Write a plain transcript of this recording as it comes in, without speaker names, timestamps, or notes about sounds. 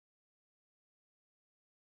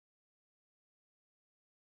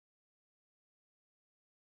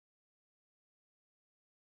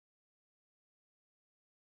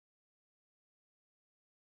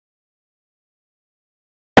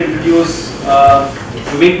introduce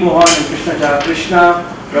Vivek Mohan and Krishna Jha. Krishna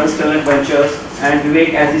runs Talent Ventures, and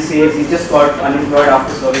Vivek, as he says, he just got unemployed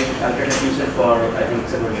after serving Calcutta Tuition for I think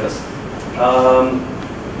 7 years.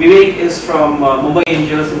 Vivek is from Mumbai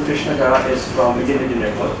Angels and Krishna Jha is from Indian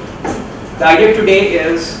Network. The idea today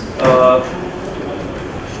is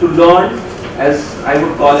to learn, as I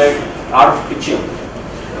would call it, art of pitching.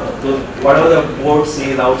 Whatever the board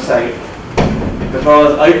says outside,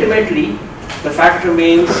 because ultimately the fact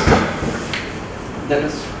remains that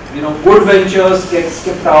is, good ventures get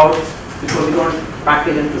skipped out because we don't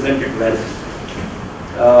package and present it well.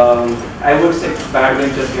 I would say bad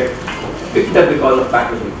ventures get picked up because of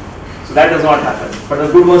packaging. So that does not happen. But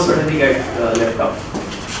the good ones certainly get left out.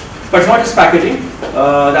 But it's not just packaging.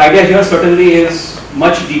 The idea here certainly is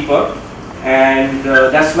much deeper, and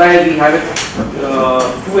that's why we have it,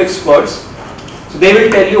 2 experts. So they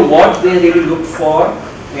will tell you what they really look for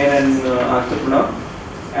in an entrepreneur.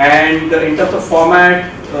 And in terms of format,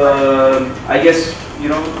 I guess,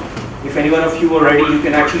 if any one of you are ready, you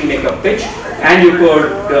can actually make a pitch, and you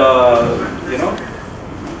could,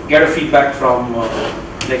 get a feedback from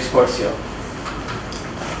the experts here.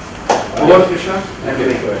 Over Krishna and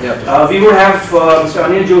Vivek. We would have Mr.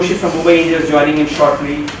 Anil Joshi from Mumbai Angels joining in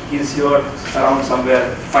shortly. He's here around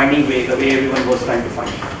somewhere, finding the way everyone was trying to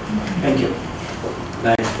find. Thank you.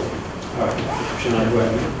 Nice.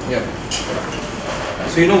 Yeah.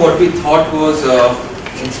 So what we thought was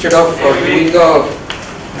instead of doing the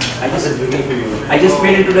I just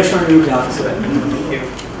made introduction on YouTube as well. Thank you.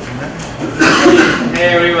 Hey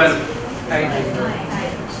everyone. Hi.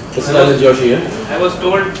 This is Anil Joshi here. I was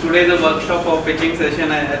told today is a workshop or pitching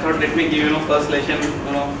session. I thought let me give first lesson,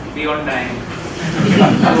 be on time.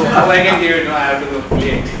 So how I can give it? I have to go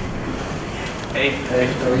late. Hey.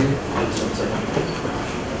 how are you?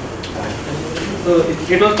 So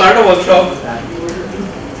it was part of workshop.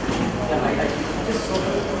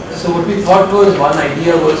 So what we thought was, one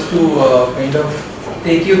idea was to kind of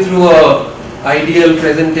take you through a ideal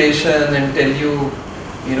presentation and tell you,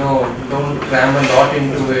 don't cram a lot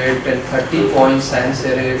into it, and 30 points sans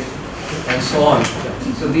serif and so on.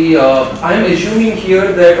 So I am assuming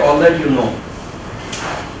here that all that you know.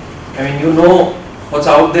 I mean, you know what's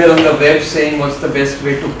out there on the web saying what's the best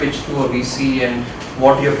way to pitch to a VC and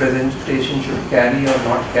what your presentation should carry or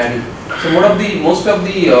not carry. So most of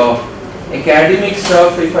the academic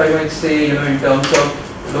stuff, if I might say, in terms of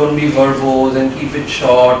don't be verbose and keep it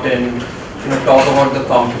short, and talk about the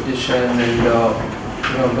competition, and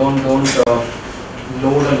don't load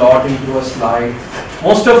a lot into a slide.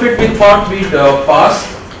 Most of it we thought we'd pass.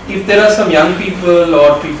 If there are some young people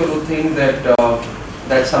or people who think that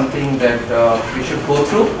that's something that we should go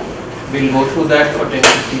through, we'll go through that for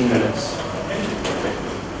 10-15 minutes.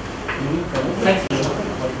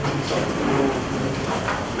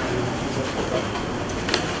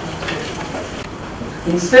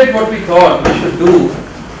 Instead, what we thought we should do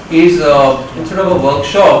is, instead of a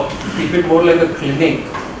workshop, keep it more like a clinic.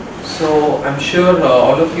 So I'm sure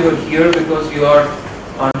all of you are here because you are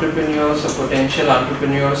entrepreneurs or potential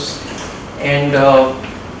entrepreneurs, and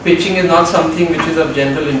pitching is not something which is of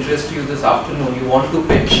general interest to you this afternoon. You want to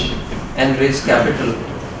pitch and raise capital.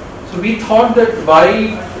 So we thought that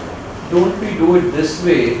why don't we do it this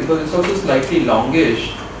way, because it's also slightly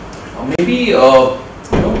longish. Maybe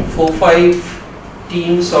 4-5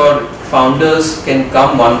 teams or founders can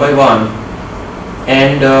come one by one,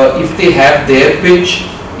 and if they have their pitch,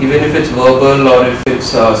 even if it's verbal or if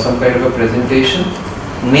it's some kind of a presentation,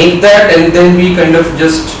 make that, and then we kind of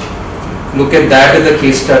just look at that as a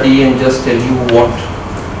case study and just tell you what.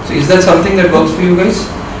 So is that something that works for you guys?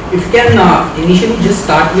 If you can initially just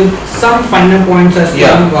start with some finer points as which we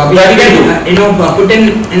can put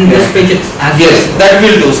in this page as yes, that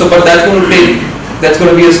will do. So but that's going to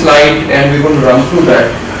be a slide, and we're going to run through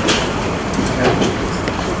that.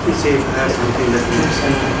 You say I have something that makes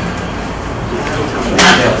sense.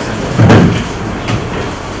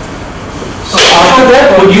 So after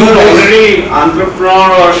that, would you already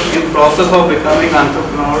entrepreneur or in process of becoming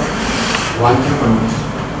entrepreneur?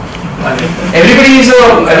 Everybody is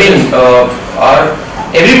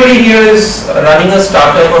everybody here is running a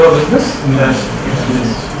startup or a business? Yes.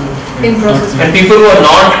 in process. And people who are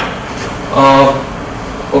not,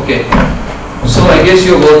 okay. So I guess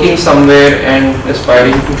you're working somewhere and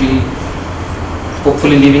aspiring to be,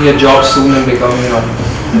 hopefully leaving your job soon and becoming an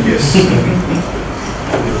entrepreneur. Yes.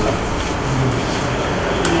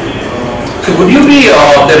 So would you be,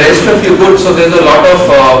 the rest of you good, so there's a lot of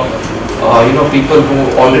people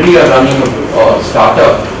who already are running a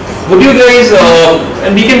startup. Would you guys,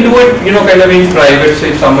 and we can do it, kind of in private, so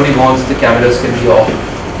if somebody wants, the cameras can be off.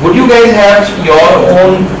 Would you guys have your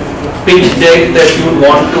own pitch deck that you would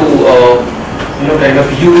want to kind of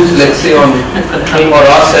use, let's say, on him or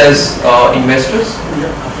us as investors,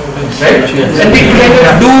 right? And we kind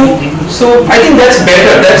of do. So I think that's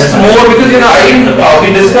better. That's more because we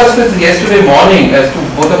discussed this yesterday morning as to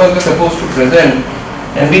both of us were supposed to present,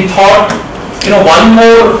 and we thought, one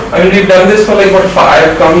more. I mean, we've done this for like what?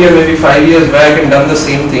 I've come here maybe 5 years back and done the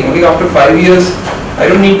same thing. Only after 5 years, I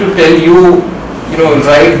don't need to tell you,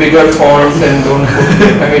 write bigger fonts and don't.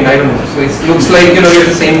 I mean, I don't know. So it looks like we're at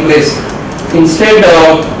the same place. Instead,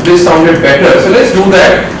 this sounded better. So let's do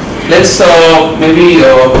that. Let's maybe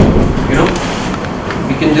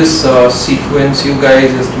we can just sequence you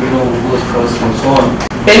guys as to who goes first and so on.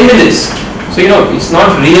 10 minutes. So it's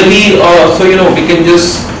not really. We can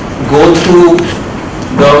just go through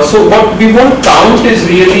so what we won't count is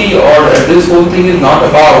really, or this whole thing is not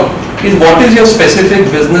about, is what is your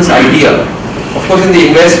specific business idea. Of course, in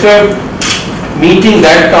the investor meeting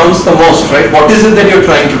that counts the most, right? What is it that you're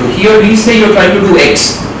trying to do? Here we say you're trying to do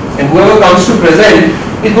X, and whoever comes to present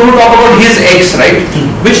is going to talk about his X, right?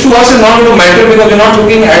 Which to us is not going to matter because we're not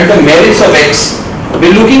looking at the merits of X.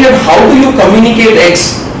 We're looking at how do you communicate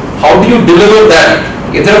X? How do you deliver that?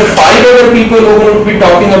 If there are 5 other people who are going to be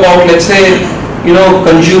talking about, let's say,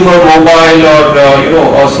 consumer mobile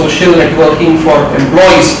or social networking for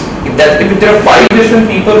employees, if there are 5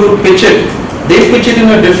 different people who pitch it, they pitch it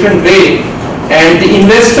in a different way, and the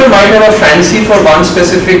investor might have a fancy for one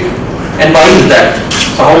specific, and why is that?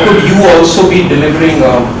 So how could you also be delivering?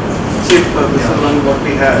 See, this is one what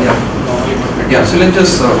we have. Yeah. So let's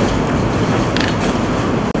just.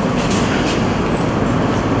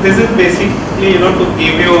 This is basically, to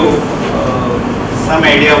give you some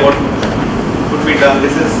idea what could be done.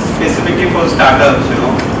 This is specifically for startups,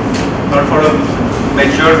 not for a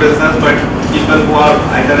mature business, but people who are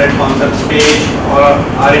either at concept stage or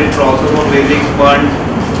are in process of raising fund.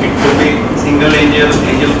 It could be single angel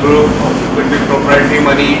group, or it could be proprietary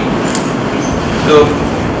money. So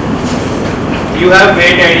you have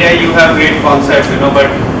great idea, you have great concept, but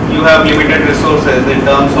you have limited resources in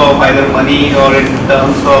terms of either money or in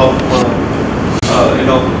terms of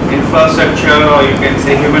infrastructure, or you can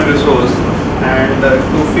say human resource, and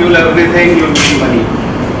to fuel everything you need money.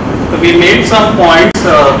 So we made some points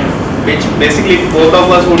which basically both of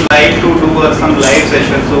us would like to do some live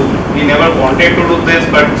sessions. So we never wanted to do this,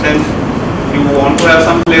 but since you want to have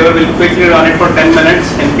some flavor, we'll quickly run it for 10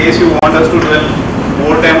 minutes. In case you want us to dwell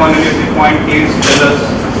more time on any point, please tell us.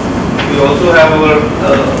 We also have our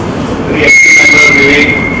reactive member Vivek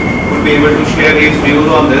would be able to share his views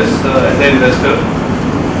on this as an investor.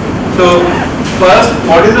 So first,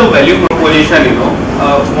 what is the value proposition?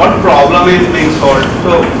 What problem is being solved?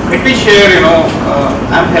 So let me share.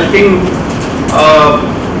 I'm helping a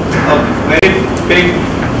very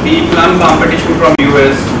big plan competition from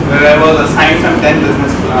US, where I was assigned some 10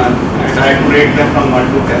 business plan and I had to rate them from 1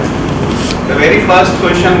 to 10. The very first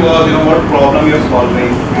question was, what problem you're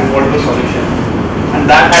solving and what is the solution, and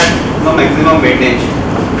that had maximum weightage.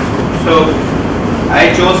 So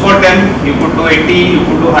I chose for 10. You could do 80, you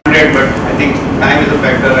could do 100, but I think time is a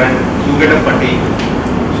factor and you get a fatigue.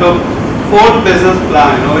 So fourth business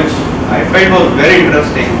plan, which I felt was very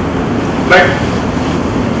interesting, but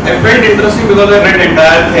I felt interesting because I read the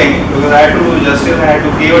entire thing, because I had to do justice. I had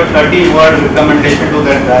to give a 30-word recommendation to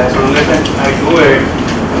that guy. So unless I do it,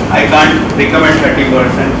 I can't recommend 30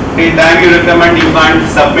 words, and till time you recommend, you can't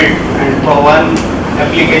submit, and for one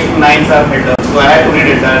application 9 are headers, so I had to read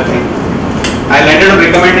the entire thing. I landed up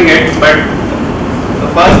recommending it, but the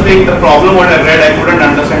first thing, the problem what I read, I couldn't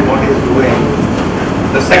understand what he's doing.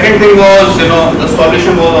 The second thing was, the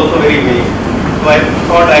solution was also very vague, so I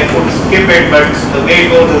thought I could skip it, but the way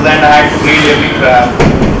it was designed, I had to read every crap.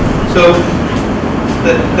 So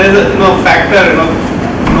there's a factor,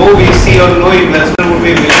 no VC or no investor would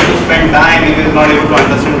be willing to spend time if he is not able to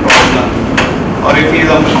understand the problem, or if he is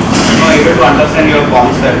not able to understand your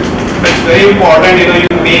concept. But it's very important,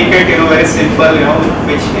 you make it, very simple,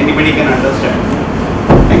 which anybody can understand.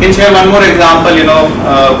 I can share one more example.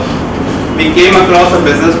 We came across a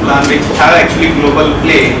business plan which had actually global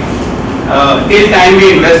play. Till time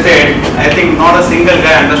we invested, I think not a single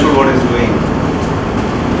guy understood what he's doing.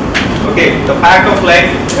 Okay, the fact of life,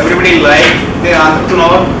 everybody liked their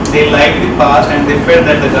entrepreneur, they liked the past, and they felt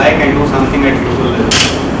that the guy can do something at global level.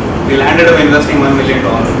 We landed up investing $1 million.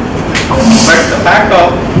 But the fact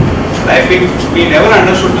of life, we never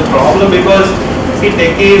understood the problem, because see,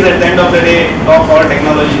 techies at the end of the day talk all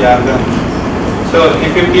technology jargon. So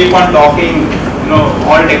if you keep on talking,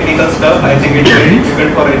 all technical stuff, I think it's very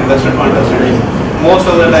difficult for an investor to understand. Most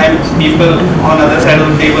of the time, people on the other side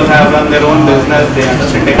of the table have run their own business, they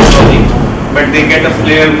understand technology. but they get a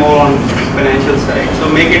flair more on financial side. So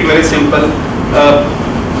make it very simple.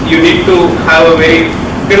 You need to have a very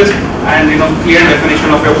crisp and clear definition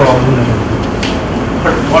of your problem.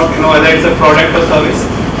 But whether it's a product or service,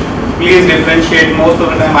 please differentiate. Most of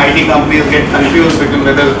the time IT companies get confused between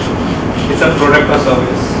whether it's a product or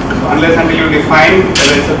service. So unless until you define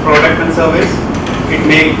whether it's a product and service, it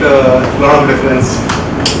makes a lot of difference.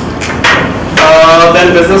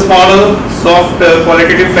 Then business model, soft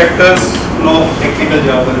qualitative factors, no technical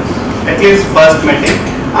jargons. At least first meeting.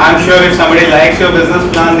 I'm sure if somebody likes your business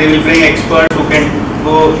plan, they will bring experts who can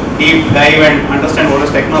go deep dive and understand what is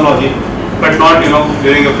technology, but not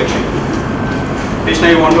during your pitching. Krishna,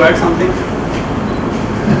 you want to add something?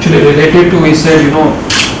 Actually, related to we said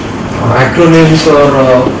acronyms or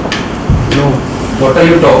what are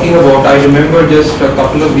you talking about? I remember just a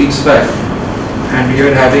couple of weeks back, and we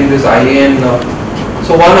were having this IAN.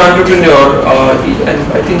 So one entrepreneur, and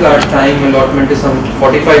I think our time allotment is some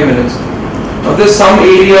 45 minutes. Now there's some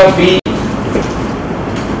area B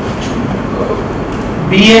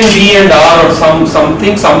and R or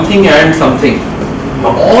something and something.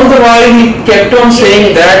 All the while he kept on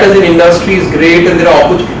saying that as an industry is great and there are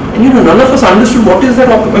opportunities. And none of us understood what is that.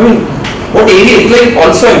 What area? It's like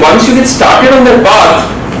also once you get started on that path,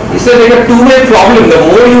 it's like a two-way problem. The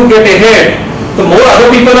more you get ahead, the more other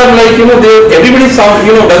people are like, everybody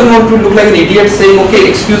doesn't want to look like an idiot saying, okay,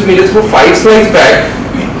 excuse me, let's go 5 slides back.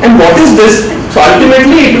 And what is this? So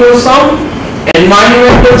ultimately it was some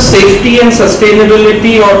environmental safety and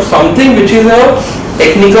sustainability or something which is a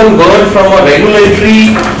technical word from a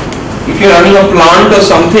regulatory, if you're running a plant or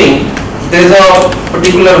something, there's a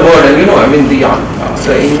particular word and the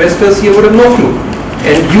investors here would have no clue.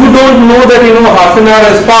 And you don't know that half an hour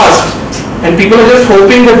has passed and people are just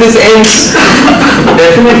hoping that this ends.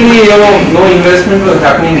 Definitely no investment was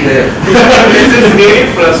happening there. This is really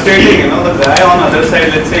frustrating, the guy on the other side,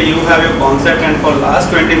 let's say you have your concept and for last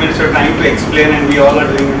 20 minutes you're trying to explain and we all are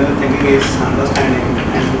doing thinking is understanding,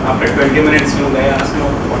 and after 20 minutes guy asks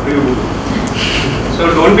what do you do? So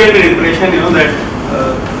don't get the impression that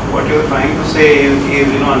what you're trying to say is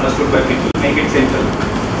understood by people. Make it simple.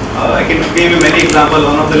 I can give you many examples.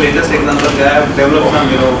 One of the latest examples, I have developed some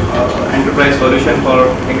enterprise solution for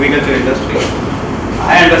agriculture industry.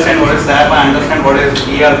 I understand what is SAP, I understand what is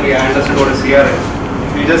ERP, I understand what is CRM.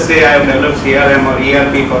 If you just say I have developed CRM or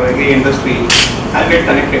ERP for agri industry, I'll get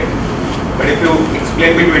connected. But if you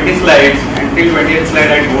explain me 20 slides and till 20th slide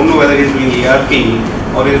I don't know whether he's doing ERP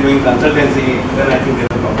or he's doing consultancy, then I think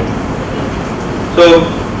there's a problem. So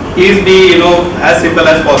please be as simple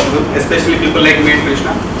as possible, especially people like me and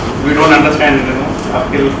Krishna. We don't understand up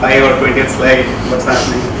till 5 or 20th slide what's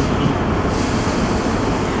happening.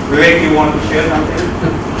 Vivek, you want to share something?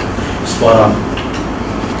 Spot on.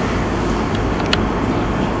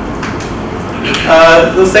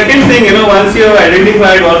 The second thing, once you have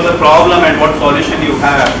identified what's the problem and what solution you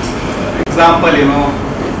have, example,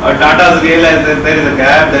 Tata's realized that there is a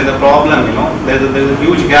gap, there is a problem, there's a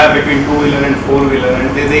huge gap between two-wheeler and four-wheeler,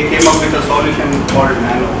 and they came up with a solution called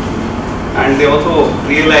Nano. And they also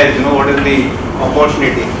realized, what is the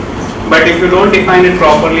opportunity. But if you don't define it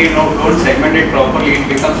properly, don't segment it properly, it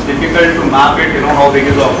becomes difficult to map it, how big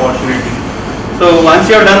is the opportunity. So once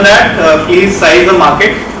you have done that, please size the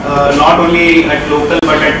market, not only at local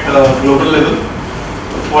but at global level.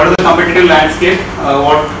 What is the competitive landscape?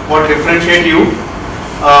 What differentiates you?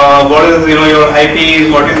 What is your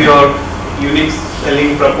IPs? What is your unique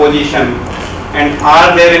selling proposition? And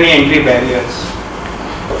are there any entry barriers?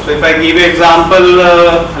 So if I give you example,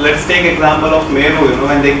 let's take example of Meru.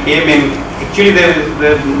 When they came in, actually there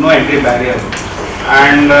is no entry barrier,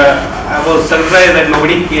 and I was surprised that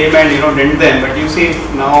nobody came and didn't them. But you see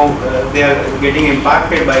now they are getting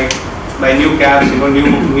impacted by new cabs,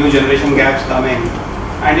 new generation cabs coming,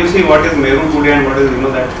 and you see what is Meru today and what is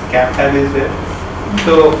that cab is there.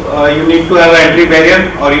 So you need to have an entry barrier,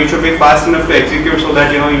 or you should be fast enough to execute so that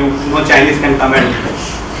no Chinese can come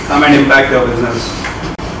and impact your business.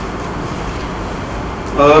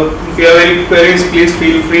 If you have any queries, please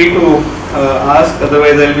feel free to ask,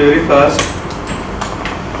 otherwise I'll be very fast.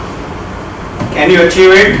 Can you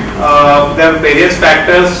achieve it? There are various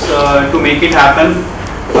factors to make it happen.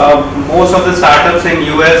 Most of the startups in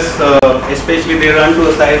US, especially they run to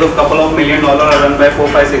a size of couple of $1 million, are run by 4,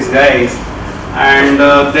 5, 6 guys. And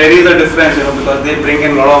there is a difference, because they bring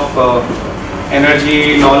in a lot of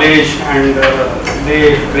energy, knowledge, and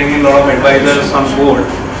they bring in a lot of advisors on board.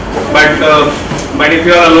 But if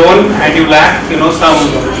you are alone and you lack, there are some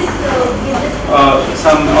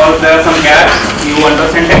gaps. You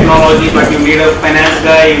understand technology, but you need a finance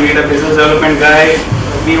guy, you need a business development guy,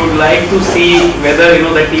 we would like to see whether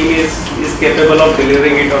the team is capable of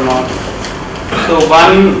delivering it or not. So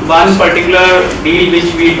one particular deal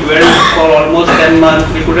which we dwelled for almost 10 months,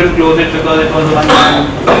 we couldn't close it because it was a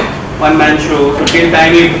one man show. So till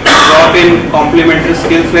time we brought in complementary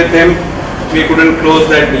skills with him, we couldn't close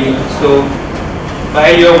that deal. So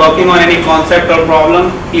while you are working on any concept or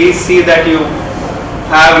problem, please see that you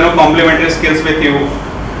have complementary skills with you.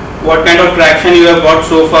 What kind of traction you have got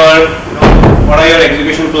so far? What are your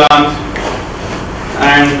execution plans?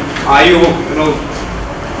 And are you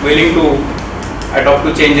willing to adopt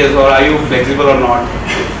to changes, or are you flexible or not?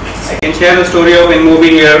 I can share the story of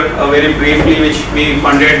InMobi here very briefly, which we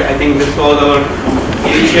funded. I think this was our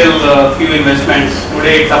initial few investments.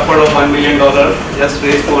 Today it's upward of $1 million, just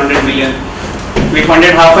raised 200 million. We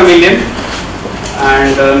funded $500,000,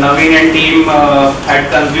 and Naveen and team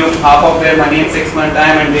had consumed half of their money in 6 months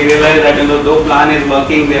time, and they realized that though plan is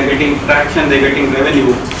working, they are getting traction, they are getting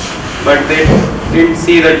revenue, but they didn't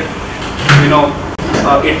see that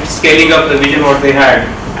it scaling up the vision what they had.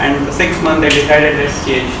 And the 6 months they decided let's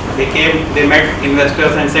change. They met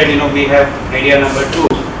investors and said, we have idea number 2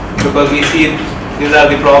 because we see these are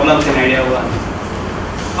the problems in idea 1.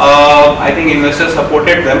 I think investors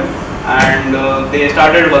supported them, and they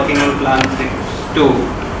started working on plan 2.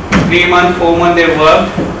 3 months, 4 months they worked.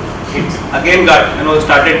 It again got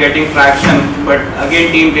started getting traction, but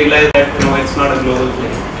again team realized that it's not a global play.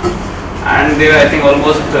 And they were, I think,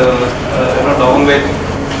 almost down with,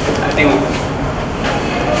 I think,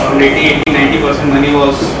 around 80-90% money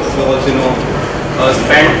was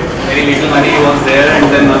spent. Very little money was there, and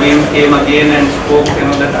then Naveen came again and spoke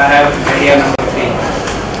that I have idea number 3.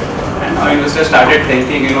 And now investors started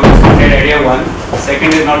thinking, funded idea 1,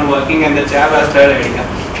 second is not working, and the chap has third idea.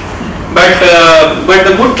 But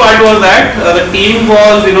the good part was that the team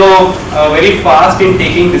was very fast in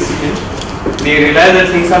taking decisions. They realize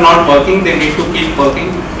that things are not working, they need to keep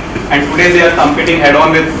working, and today they are competing head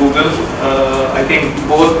on with Google. I think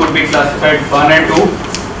both could be classified 1 and 2,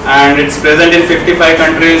 and it's present in 55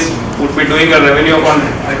 countries, would be doing a revenue of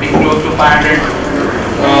I think close to $500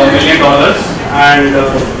 million, and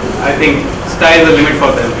I think sky is the limit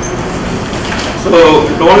for them. So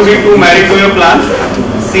don't be too married to your plan,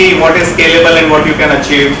 see what is scalable and what you can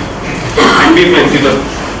achieve, and be flexible.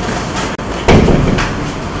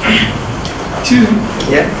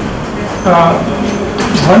 Yeah.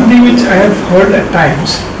 One thing which I have heard at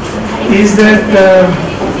times is that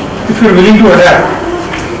if you are willing to adapt,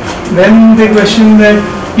 then they question that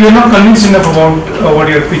you are not convinced enough about what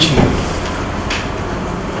you are pitching.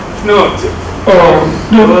 No.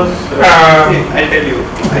 No. I'll tell you.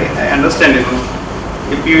 I understand.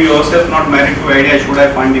 If you yourself not married to idea, should I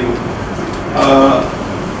fund you?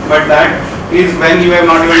 But that is when you have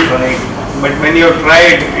not even tried. But when you have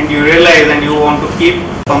tried and you realize and you want to keep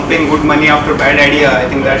pumping good money after bad idea, I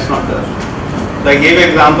think that's not the. So I gave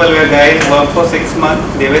example where guys worked for 6 months,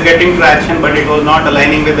 they were getting traction, but it was not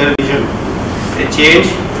aligning with their vision. They changed,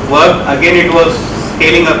 worked, again it was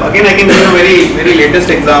scaling up. Again I can give a very latest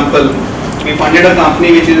example. We funded a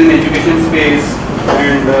company which is in education space,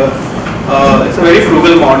 and it's a very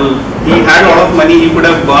frugal model. He had a lot of money, he could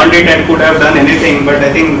have burned it and could have done anything, but I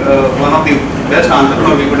think one of the best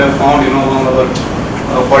entrepreneurs we could have found, among our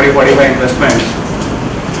 40-45 investments.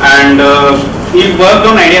 And he worked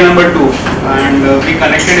on idea number 2, and we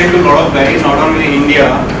connected him to a lot of guys, not only in India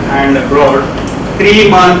and abroad. 3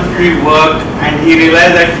 months he worked, and he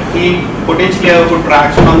realized that he potentially have good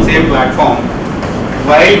traction on same platform.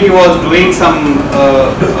 While he was doing some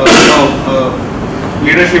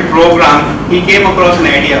leadership program, he came across an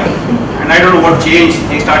idea, and I don't know what changed.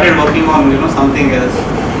 He started working on something else.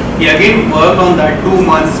 He again worked on that 2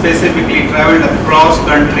 months specifically, traveled across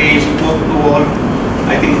countries, spoke to all,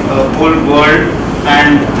 I think, whole world,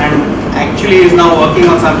 and actually is now working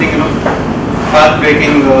on something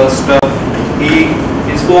path-breaking stuff.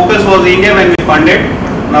 His focus was India when we funded.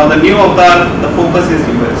 Now the new avatar, the focus is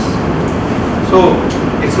US. So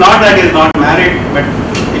it's not that he's not married, but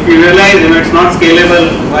if you realize it's not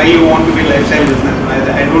scalable, why you want to be lifestyle business?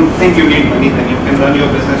 I don't think you need money, then you can run your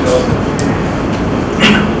business yourself.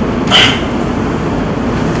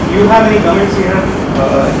 You have any comments here?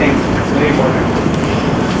 I think it's very important.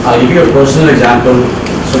 I'll give you a personal example.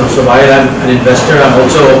 So while I'm an investor, I'm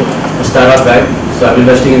also a startup guy. So I'm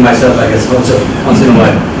investing in myself, I guess, also once in a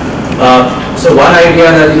while. So one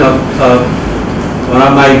idea that one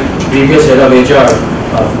of my previous head of HR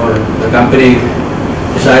for the company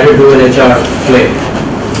decided to do an HR play.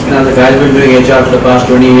 The guy's been doing HR for the past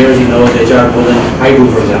 20 years. He knows HR more than I do,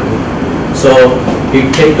 for example. So he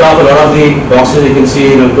ticked off a lot of the boxes. You can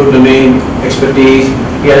see, good domain expertise,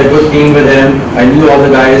 He had a good team with him. I knew all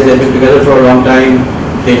the guys. They'd been together for a long time.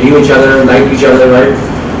 They knew each other, liked each other, right?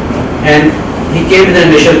 And he came with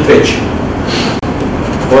an initial pitch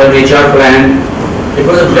for an HR plan. It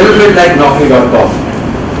was a little bit like Naukri.com,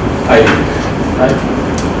 I think, right?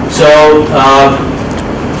 So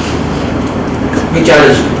we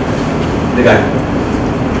challenged the guy.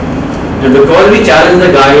 And because we challenged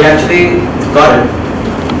the guy, he actually got it.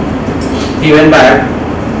 He went back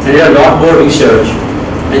and did a lot more research.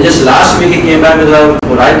 And just last week he came back with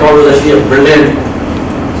what I thought was actually a brilliant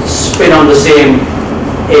spin on the same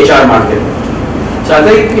HR market. So I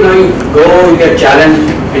think, you go, you get challenged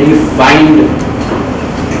and you find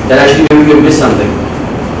that actually maybe you miss something.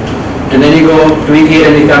 And then you go tweak it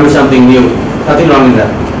and you come with something new. Nothing wrong in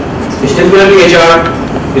that. You're still going to be HR,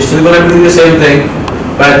 you're still going to be doing the same thing,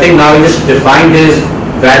 but I think now he just defined his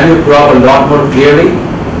value prop a lot more clearly,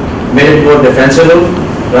 made it more defensible,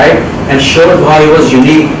 right? And showed how he was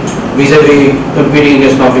unique vis-a-vis competing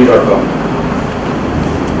against Naukri.com.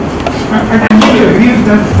 I completely agree with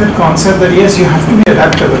that concept that yes, you have to be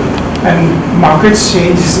adaptable, and markets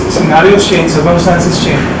change, scenarios change, circumstances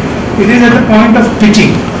change. It is at the point of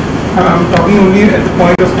pitching. I'm talking only at the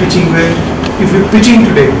point of pitching, where if you're pitching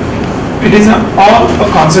today, it is all a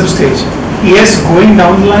concept stage. Yes, going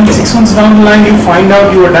down the line, 6 months down the line, you find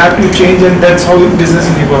out, you adapt, you change, and that's how business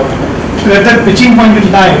will evolve. But at that pitching point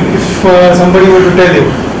in time, if somebody were to tell you,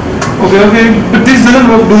 okay, but this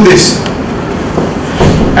doesn't work, do this.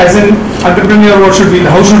 As an entrepreneur, how should we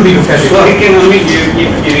look at it? So I can only give you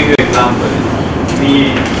an example.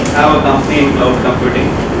 We have a company in cloud computing.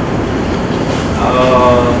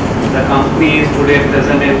 The company is today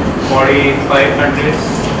present in 45 countries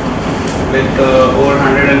with over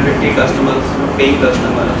 150 customers, paying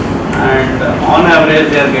customers, and on average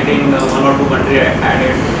they are getting 1 or 2 countries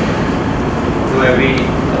added to every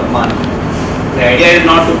month. The idea is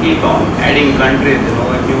not to keep on adding countries.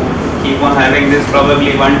 If you keep on having this,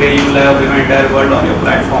 probably one day you will have the entire world on your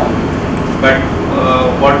platform. But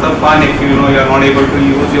what's the fun if you are not able to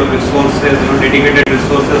use your resources, dedicated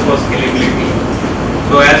resources for scalability?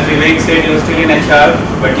 So as Vivek said, you're still in HR,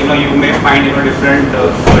 but you may find different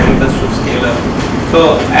verticals to scale up.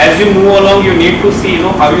 So as you move along, you need to see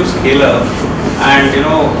how you scale up, and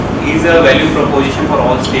is a value proposition for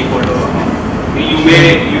all stakeholders or not. You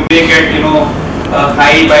may get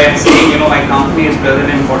high by saying my company is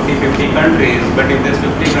present in 40-50 countries, but if these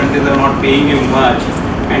 50 countries are not paying you much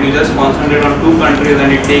and you just concentrate on 2 countries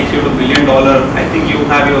and it takes you to $1 billion, I think you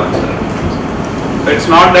have your answer. So it's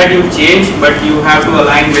not that you change, but you have to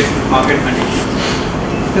align with market conditions.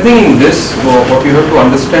 I think in this, what you have to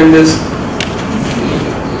understand is,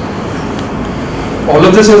 all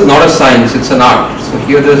of this is not a science, it's an art. So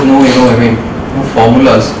here there is no, no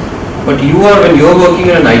formulas. But when you are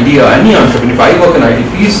working on an idea, any entrepreneur, if I work on an idea,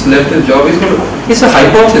 if he's left his job, it's a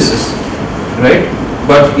hypothesis, right?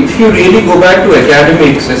 But if you really go back to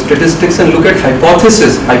academics, statistics, and look at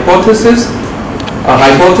hypothesis, a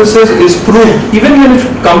hypothesis is proof, even when it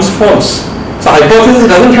comes false. So hypothesis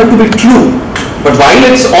doesn't have to be true, but while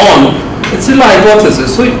it's on, it's still a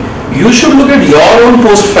hypothesis. So you should look at your own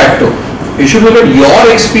post facto. You should look at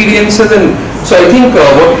your experiences, and so I think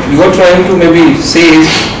what you are trying to maybe say is,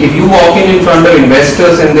 if you walk in front of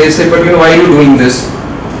investors and they say, but why are you doing this?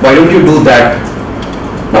 Why don't you do that?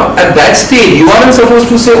 Now at that stage, you aren't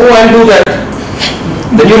supposed to say, oh, I'll do that.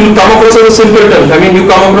 Then you come across as a simpleton. You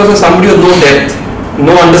come across as somebody with no depth,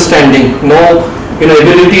 no understanding, no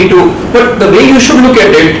ability to. But the way you should look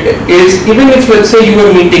at it is, even if let's say you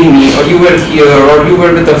were meeting me, or you were here, or you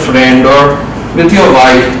were with a friend, or with your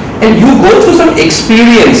wife, and you go through some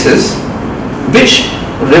experiences which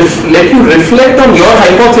let you reflect on your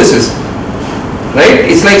hypothesis, right?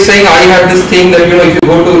 It's like saying, I have this thing that if you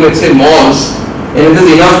go to, let's say, malls, and if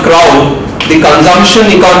there's enough crowd, the consumption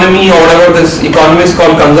economy, or whatever this economists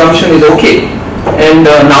call consumption, is okay. And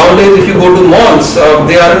nowadays if you go to malls,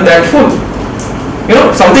 they aren't that full,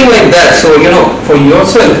 something like that. So for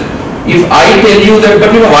yourself, if I tell you that,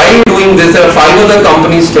 but why are you doing this? There are 5 other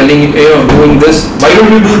companies telling you, doing this. Why don't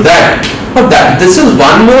you do that? But this is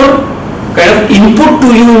one more kind of input to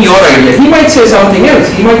you in your idea. He might say something else.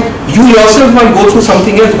 You yourself might go through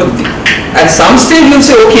something else. But at some stage you'll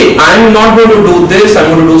say, okay, I'm not going to do this. I'm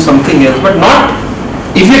going to do something else. But not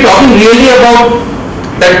if you're talking really about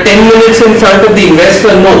that 10 minutes in front of the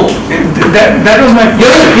investor. No. That was my.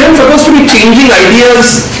 You're supposed to be changing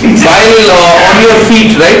ideas while on your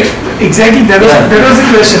feet, right? Exactly, that was the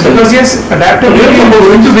question. Because yes, adaptability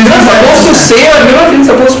going to business. You're supposed to say, or you're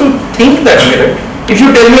supposed to think that way, right? If you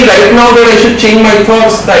tell me right now that I should change my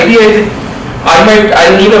thoughts, the idea is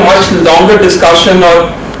I need a much longer discussion, or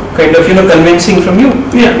kind of, convincing from you.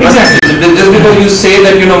 Yeah, exactly. Just because you say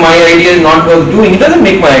that, my idea is not worth doing, it doesn't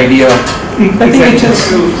make my idea. I think it's just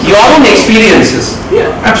your own experiences. Yeah,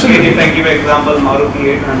 absolutely. If I give example,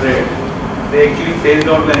 Maruti 800, they actually phased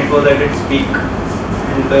out when it was at its peak.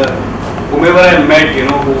 And whomever I met,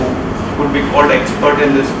 who would be called expert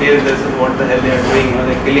in this space, this is what the hell they are doing.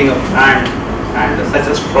 They're killing a brand, and such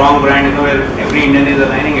a strong brand, where every Indian is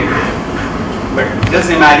aligning it. But just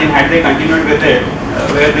imagine, had they continued with it,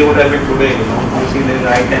 where they would have been today. You see the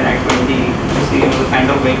I-10, I-20, you see the kind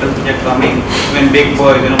of vehicles which are coming. When big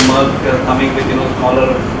boys, Merc coming with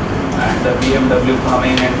smaller, and the BMW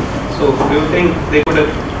coming, and so do you think they could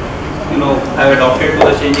have have adopted to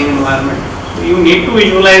the changing environment? So you need to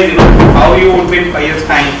visualize how you would be in 5 years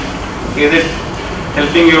time. Is it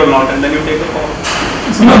helping you or not, and then you take a call.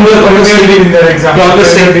 So in their example,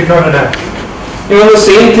 they did not adapt. The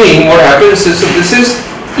same thing, what happens is, so this is,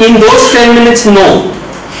 in those 10 minutes, no.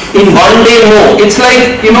 In one day, no. It's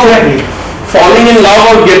like, falling in love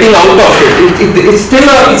or getting out of it. It's still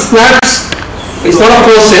it's not a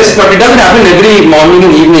process, but it doesn't happen every morning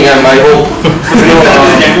and evening, I hope.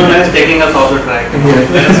 The gentleman is taking us off the track.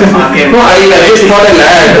 No, I just thought I'll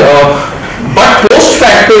add, but post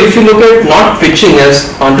facto, if you look at not pitching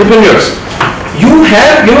as entrepreneurs, you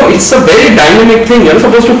have, it's a very dynamic thing. You're not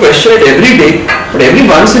supposed to question it every day, but every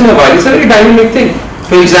once in a while, it's a very dynamic thing.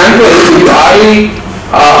 For example,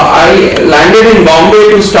 I landed in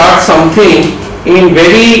Bombay to start something in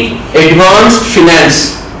very advanced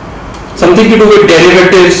finance, something to do with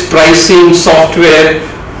derivatives, pricing, software,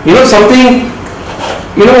 something,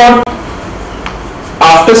 what?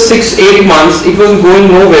 After 6-8 months, it was going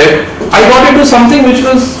nowhere. I got into something which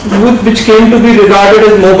came to be regarded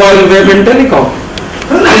as mobile, web and telecom.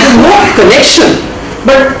 There is no connection,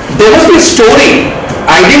 but there must be a story.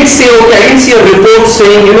 I didn't see a report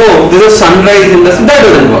saying, there's a sunrise in this. That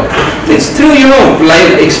doesn't work. It's through,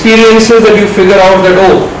 life experiences that you figure out that,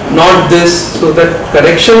 not this. So that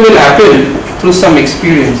correction will happen through some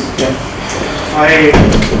experience. Yeah. I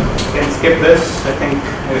can skip this. I think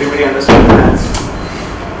everybody understands.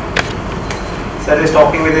 Sir is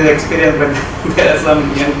talking with his experience, but there are some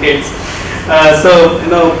young kids. So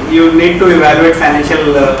you need to evaluate financial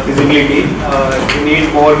feasibility. If you need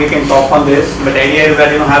more, we can talk on this. But the idea is that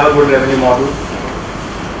have a good revenue model.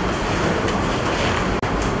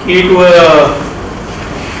 Key to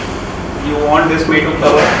you want this way to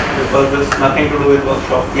cover, because there's nothing to do with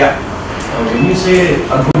workshop. Yeah. When you say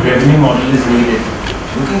a good revenue model is needed,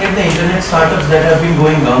 looking at the internet startups that have been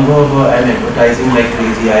going gung-ho and advertising like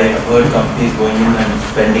crazy, I have heard companies going in and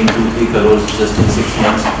spending 2-3 crores just in 6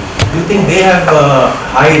 months. Do you think they have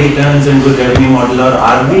high returns and good revenue model, or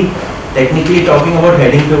are we technically talking about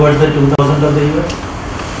heading towards the 2000 of the year?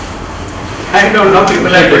 I don't know,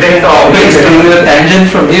 people are Today topics and a tangent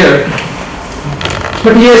from here.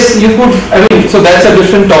 But yes, you could, so that's a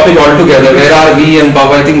different topic altogether. Where are we and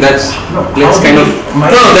Bob? I think that's, let's kind of,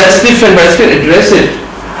 no, that's different, but I still address it.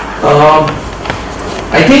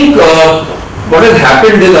 I think what has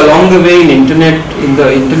happened is, along the way in the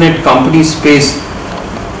internet company space,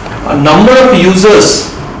 a number of users,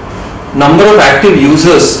 number of active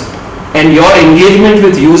users, and your engagement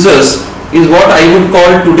with users is what I would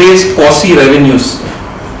call today's quasi revenues.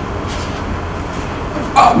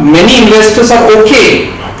 Many investors are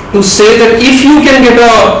okay to say that if you can get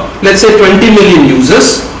let's say 20 million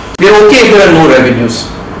users, they're okay if there are no revenues.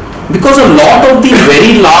 Because a lot of the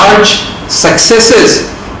very large successes,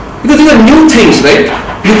 because these are new things, right?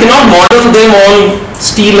 You cannot model them on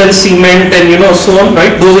steel and cement and so on,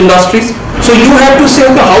 right? Those industries. So you have to say,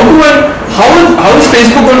 okay, how is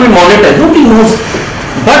Facebook going to be monetized? Nobody knows.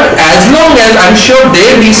 But as long as, I'm sure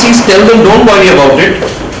their VCs tell them, don't worry about it,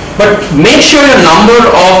 but make sure your number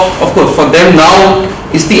of course for them now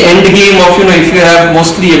is the end game of, if you have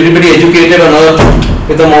mostly everybody educated on earth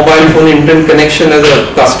with a mobile phone internet connection as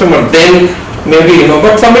a customer, then maybe,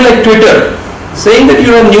 but something like Twitter, saying that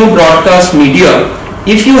you're a new broadcast media,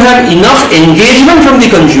 if you have enough engagement from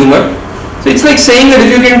the consumer, so it's like saying that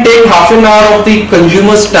if you can take half an hour of the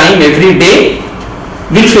consumer's time every day,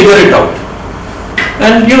 we'll figure it out.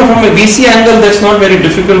 And from a VC angle, that's not very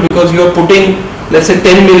difficult, because you're putting, let's say,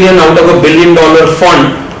 10 million out of $1 billion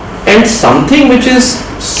fund, and something which is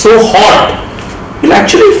so hot will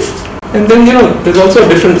actually, and then there's also a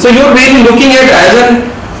different, so you're really looking at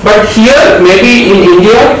but here maybe in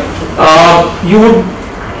India you would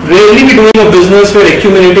really be doing a business where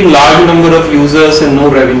accumulating large number of users and no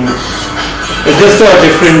revenue. It's just a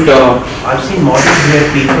different I've seen models where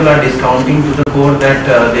people are discounting to the core that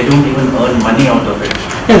they don't even earn money out of it.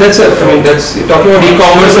 Yeah, I mean, that's you're talking about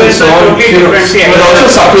e-commerce and so on. Totally different. See, There's also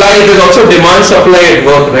supply. There's also demand supply at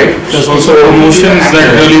work, right? There's also promotions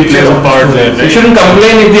that really plays a part there, You right? shouldn't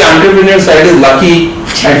complain if the entrepreneur side is lucky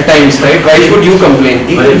at times, right? Why should you complain?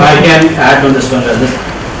 But if I can add on this one, just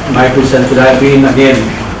my 2 cents, because I've been again,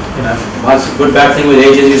 once good bad thing with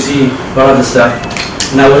age is you see a lot of this stuff.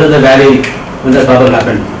 And I was in the valley when the bubble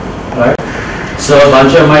happened, right? So a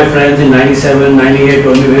bunch of my friends in 97, 98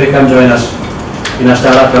 told me, "Vivek, come join us in our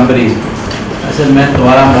startup companies." I said, "Man,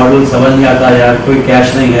 तुम्हारा model समझ नहीं आता यार, कोई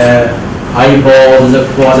cash नहीं है, eyeballs is a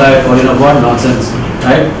quasi for what nonsense,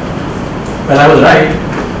 right?" Well, I was right,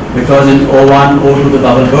 because in 01, 02 the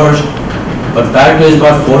bubble burst. But back days,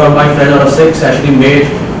 about 4 of my friends out of 6 actually made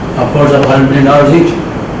upwards of $100 million each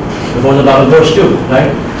before the bubble burst too,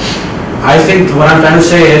 right? I think what I'm trying to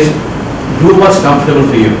say is, do what's comfortable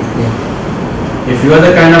for you. If you are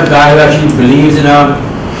the kind of guy who actually believes in a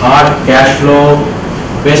hard cash flow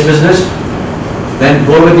based business, then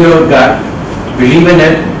go with your gut, believe in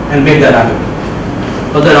it, and make that happen.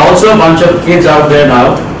 But there are also a bunch of kids out there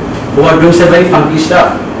now who are doing some very funky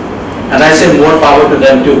stuff. And I say more power to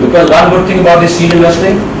them too, because one good thing about this seed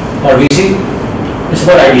investing or VC, it's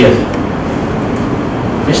about ideas.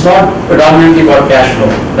 It's not predominantly about cash flow.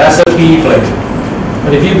 That's a key play.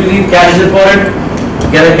 But if you believe cash is important,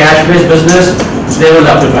 get a cash-based business, they will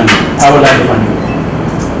love to fund you. I would like to fund you.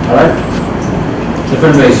 Alright?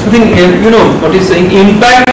 Different ways. I think what he's saying, impact